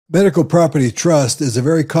Medical Property Trust is a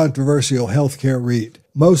very controversial healthcare REIT.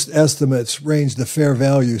 Most estimates range the fair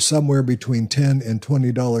value somewhere between $10 and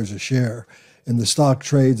 $20 a share, and the stock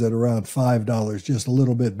trades at around $5, just a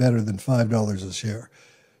little bit better than $5 a share.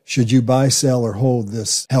 Should you buy, sell, or hold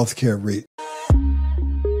this healthcare REIT?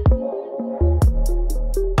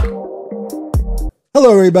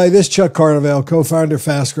 Hello, everybody. This is Chuck Carnevale, co-founder of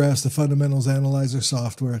FASTgraphs, the fundamentals analyzer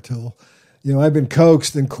software tool. I've been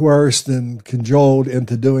coaxed and coerced and cajoled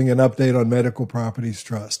into doing an update on Medical Properties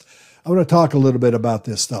Trust. I want to talk a little bit about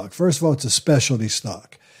this stock. First of all, it's a specialty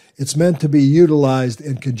stock. It's meant to be utilized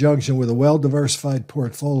in conjunction with a well-diversified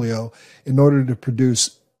portfolio in order to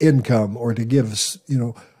produce income, or to give,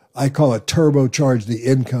 I call it turbocharge the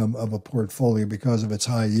income of a portfolio because of its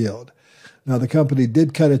high yield. Now, the company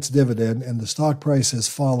did cut its dividend, and the stock price has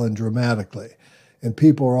fallen dramatically, and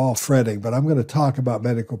people are all fretting. But I'm going to talk about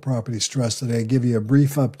Medical Properties Trust today and give you a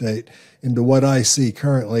brief update into what I see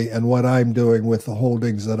currently and what I'm doing with the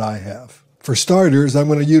holdings that I have. For starters, I'm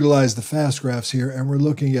going to utilize the FASTgraphs here, and we're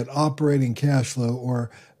looking at operating cash flow,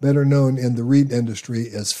 or better known in the REIT industry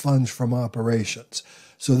as funds from operations.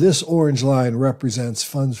 So this orange line represents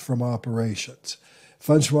funds from operations.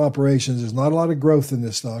 Funds from operations, there's not a lot of growth in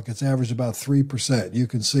this stock. It's averaged about 3%. You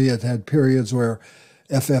can see it had periods where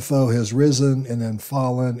FFO has risen and then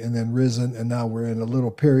fallen and then risen, and now we're in a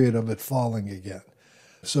little period of it falling again.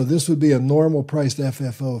 So this would be a normal priced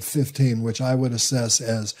FFO of 15, which I would assess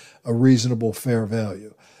as a reasonable fair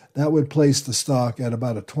value. That would place the stock at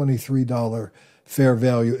about a $23 fair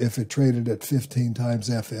value if it traded at 15 times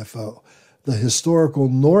FFO. The historical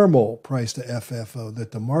normal price to FFO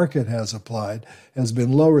that the market has applied has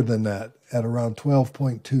been lower than that, at around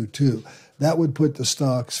 12.22. That would put the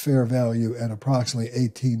stock's fair value at approximately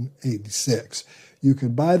 $18.86. You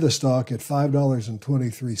could buy the stock at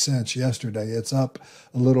 $5.23 yesterday. It's up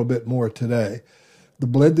a little bit more today. The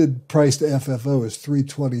blended price to FFO is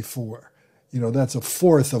 $3.24. That's a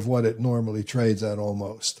fourth of what it normally trades at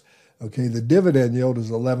almost. Okay, the dividend yield is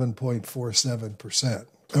 11.47%.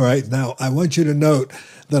 All right, now I want you to note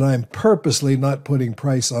that I'm purposely not putting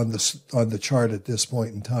price on the chart at this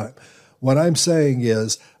point in time. What I'm saying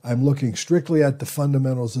is I'm looking strictly at the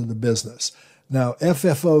fundamentals of the business. Now,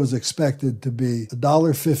 FFO is expected to be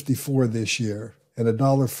 $1.54 this year and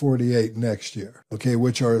 $1.48 next year, okay,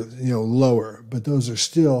 which are, lower, but those are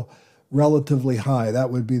still relatively high.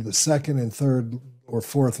 That would be the second and third or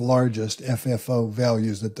fourth largest FFO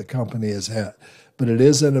values that the company has had, but it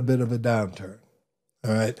is in a bit of a downturn.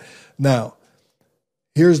 All right. Now,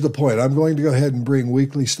 here's the point. I'm going to go ahead and bring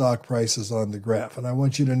weekly stock prices on the graph, and I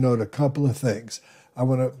want you to note a couple of things. I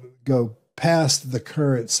want to go past the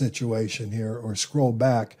current situation here, or scroll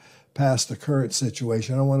back past the current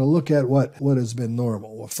situation. I want to look at what has been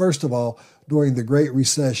normal. Well, first of all, during the Great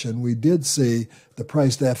Recession, we did see the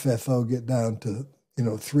price to FFO get down to,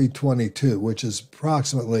 322, which is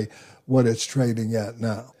approximately what it's trading at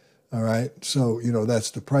now. All right. So,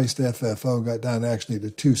 that's the price to FFO got down actually to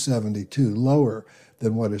 272, lower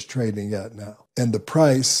than what it's trading at now. And the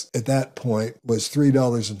price at that point was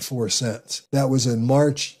 $3.04. That was in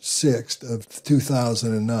March 6th of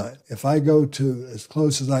 2009. If I go to as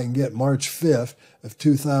close as I can get, March 5th of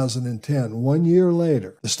 2010, 1 year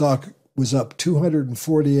later, the stock was up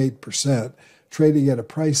 248%, trading at a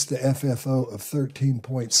price to FFO of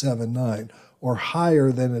 13.79, or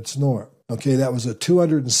higher than its norm. Okay, that was a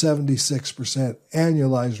 276%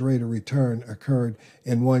 annualized rate of return occurred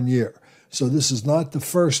in 1 year. So this is not the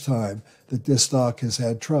first time that this stock has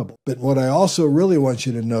had trouble. But what I also really want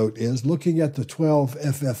you to note is, looking at the 12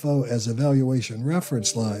 FFO as a valuation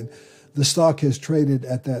reference line, the stock has traded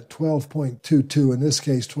at that 12.22, in this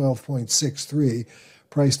case 12.63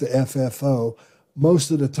 price to FFO,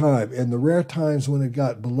 most of the time. And the rare times when it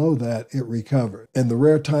got below that, it recovered. And the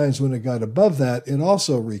rare times when it got above that, it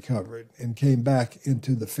also recovered and came back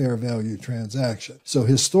into the fair value transaction. So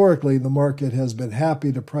historically, the market has been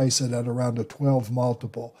happy to price it at around a 12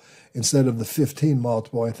 multiple instead of the 15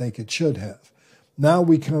 multiple I think it should have. Now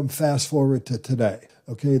we come fast forward to today.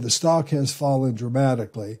 Okay, the stock has fallen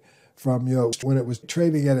dramatically from, when it was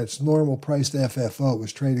trading at its normal price to FFO, it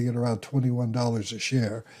was trading at around $21 a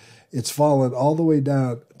share. It's fallen all the way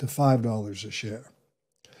down to $5 a share.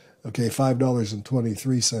 Okay,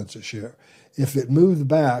 $5.23 a share. If it moved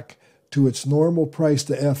back to its normal price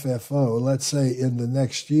to FFO, let's say in the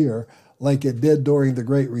next year, like it did during the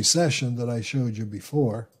Great Recession that I showed you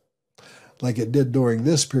before, like it did during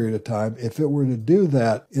this period of time, if it were to do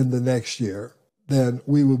that in the next year, then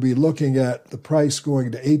we would be looking at the price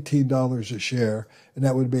going to $18 a share, and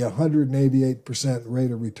that would be a 188%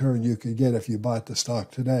 rate of return you could get if you bought the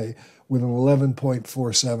stock today, with an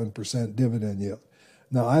 11.47% dividend yield.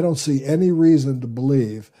 Now, I don't see any reason to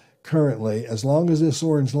believe currently, as long as this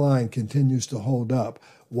orange line continues to hold up,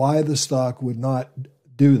 why the stock would not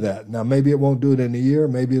do that. Now, maybe it won't do it in a year,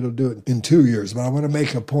 maybe it'll do it in 2 years, but I want to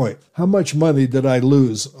make a point. How much money did I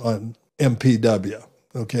lose on MPW?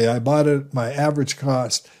 Okay, I bought it, my average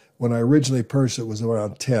cost when I originally purchased it was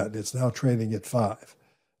around 10. It's now trading at 5.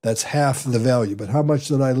 That's half the value. But how much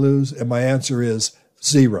did I lose? And my answer is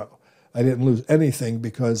 0. I didn't lose anything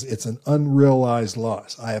because it's an unrealized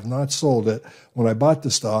loss. I have not sold it. When I bought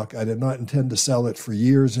the stock, I did not intend to sell it for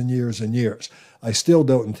years and years and years. I still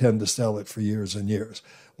don't intend to sell it for years and years.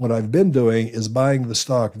 What I've been doing is buying the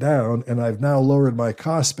stock down, and I've now lowered my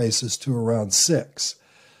cost basis to around 6.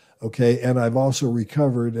 Okay, and I've also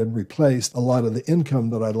recovered and replaced a lot of the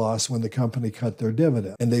income that I lost when the company cut their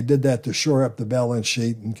dividend. And they did that to shore up the balance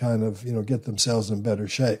sheet and kind of, get themselves in better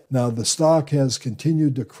shape. Now, the stock has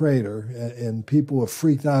continued to crater, and people have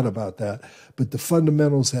freaked out about that, but the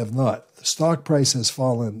fundamentals have not. The stock price has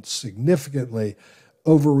fallen significantly,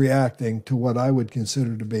 overreacting to what I would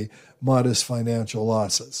consider to be modest financial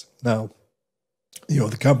losses. Now,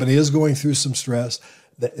 the company is going through some stress.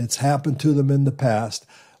 It's happened to them in the past.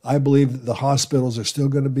 I believe that the hospitals are still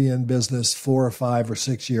going to be in business 4 or 5 or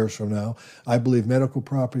 6 years from now. I believe Medical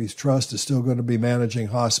Properties Trust is still going to be managing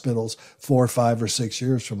hospitals 4, 5, or 6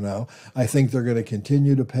 years from now. I think they're going to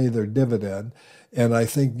continue to pay their dividend. And I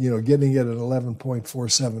think, getting it at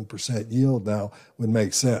 11.47% yield now would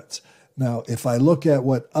make sense. Now, if I look at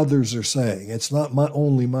what others are saying, it's not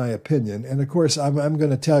only my opinion. And of course, I'm going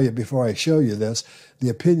to tell you before I show you this, the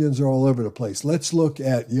opinions are all over the place. Let's look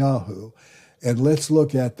at Yahoo. And let's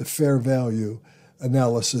look at the fair value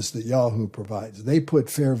analysis that Yahoo provides. They put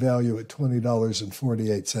fair value at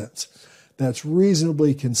 $20.48. That's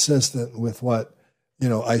reasonably consistent with what,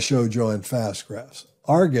 I showed you on FASTgraphs.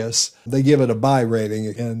 Argus, they give it a buy rating,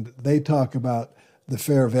 and they talk about the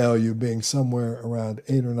fair value being somewhere around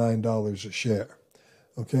 $8 or $9 a share.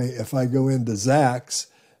 Okay, if I go into Zacks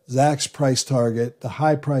price target, the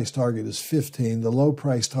high price target is 15, the low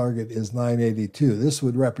price target is 982. This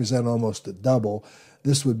would represent almost a double.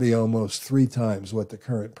 This would be almost 3 times what the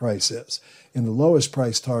current price is. And the lowest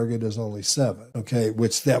price target is only 7, okay,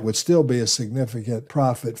 which that would still be a significant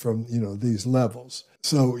profit from, these levels.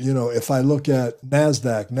 So, if I look at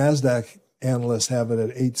NASDAQ analysts have it at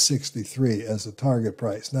 863 as a target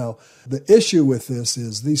price. Now, the issue with this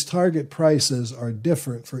is these target prices are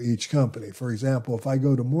different for each company. For example, if I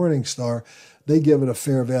go to Morningstar, they give it a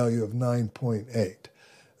fair value of 9.8.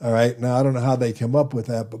 All right. Now, I don't know how they came up with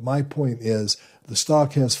that, but my point is the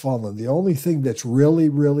stock has fallen. The only thing that's really,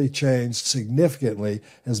 really changed significantly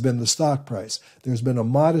has been the stock price. There's been a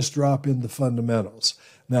modest drop in the fundamentals.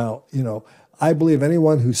 Now, I believe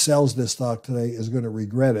anyone who sells this stock today is going to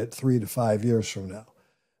regret it 3 to 5 years from now.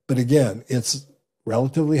 But again, it's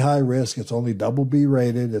relatively high risk. It's only BB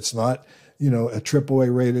rated. It's not, a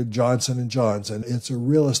AAA rated Johnson & Johnson. It's a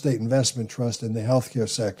real estate investment trust in the healthcare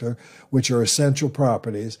sector, which are essential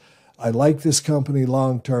properties. I like this company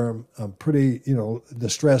long term. I'm pretty,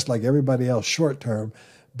 distressed like everybody else short term.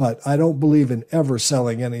 But I don't believe in ever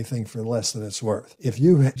selling anything for less than it's worth. If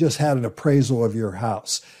you just had an appraisal of your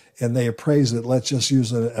house, and they appraised it, let's just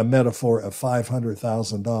use a metaphor of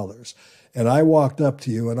 $500,000, and I walked up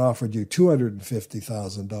to you and offered you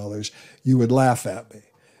 $250,000, you would laugh at me.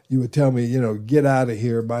 You would tell me, get out of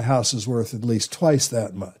here. My house is worth at least twice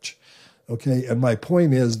that much. Okay, and my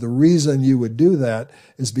point is the reason you would do that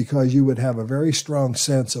is because you would have a very strong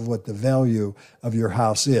sense of what the value of your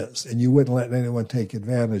house is, and you wouldn't let anyone take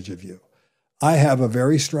advantage of you. I have a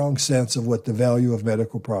very strong sense of what the value of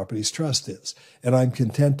Medical Properties Trust is, and I'm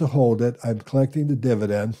content to hold it. I'm collecting the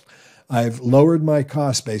dividend. I've lowered my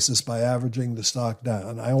cost basis by averaging the stock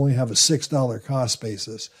down. I only have a $6 cost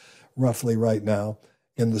basis roughly right now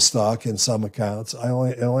in the stock in some accounts. It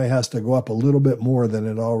only has to go up a little bit more than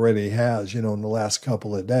it already has, in the last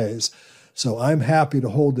couple of days. So I'm happy to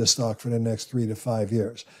hold this stock for the next 3 to 5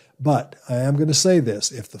 years. But I am going to say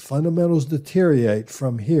this, if the fundamentals deteriorate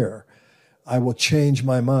from here, I will change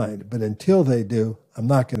my mind. But until they do, I'm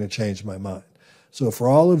not going to change my mind. So for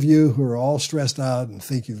all of you who are all stressed out and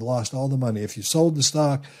think you've lost all the money, if you sold the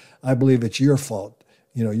stock, I believe it's your fault.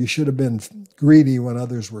 You should have been greedy when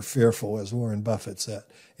others were fearful, as Warren Buffett said,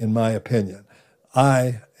 in my opinion.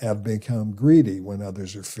 I have become greedy when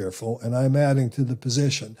others are fearful, and I'm adding to the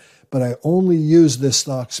position. But I only use this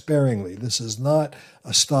stock sparingly. This is not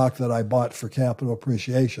a stock that I bought for capital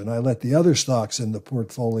appreciation. I let the other stocks in the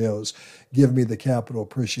portfolios give me the capital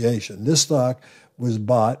appreciation. This stock was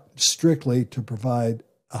bought strictly to provide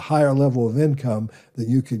a higher level of income that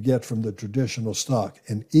you could get from the traditional stock.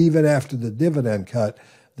 And even after the dividend cut,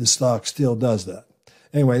 the stock still does that.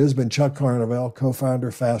 Anyway, this has been Chuck Carnevale, co-founder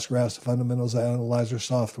of FASTgraphs, the Fundamentals Analyzer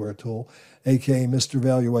software tool, aka Mr.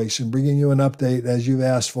 Valuation, bringing you an update as you've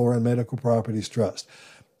asked for on Medical Properties Trust.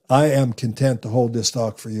 I am content to hold this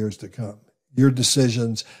stock for years to come. Your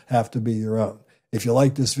decisions have to be your own. If you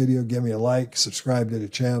like this video, give me a like, subscribe to the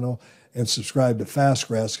channel, and subscribe to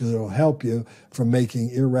FASTgraphs because it'll help you from making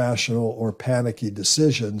irrational or panicky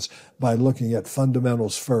decisions by looking at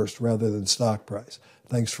fundamentals first rather than stock price.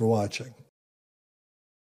 Thanks for watching.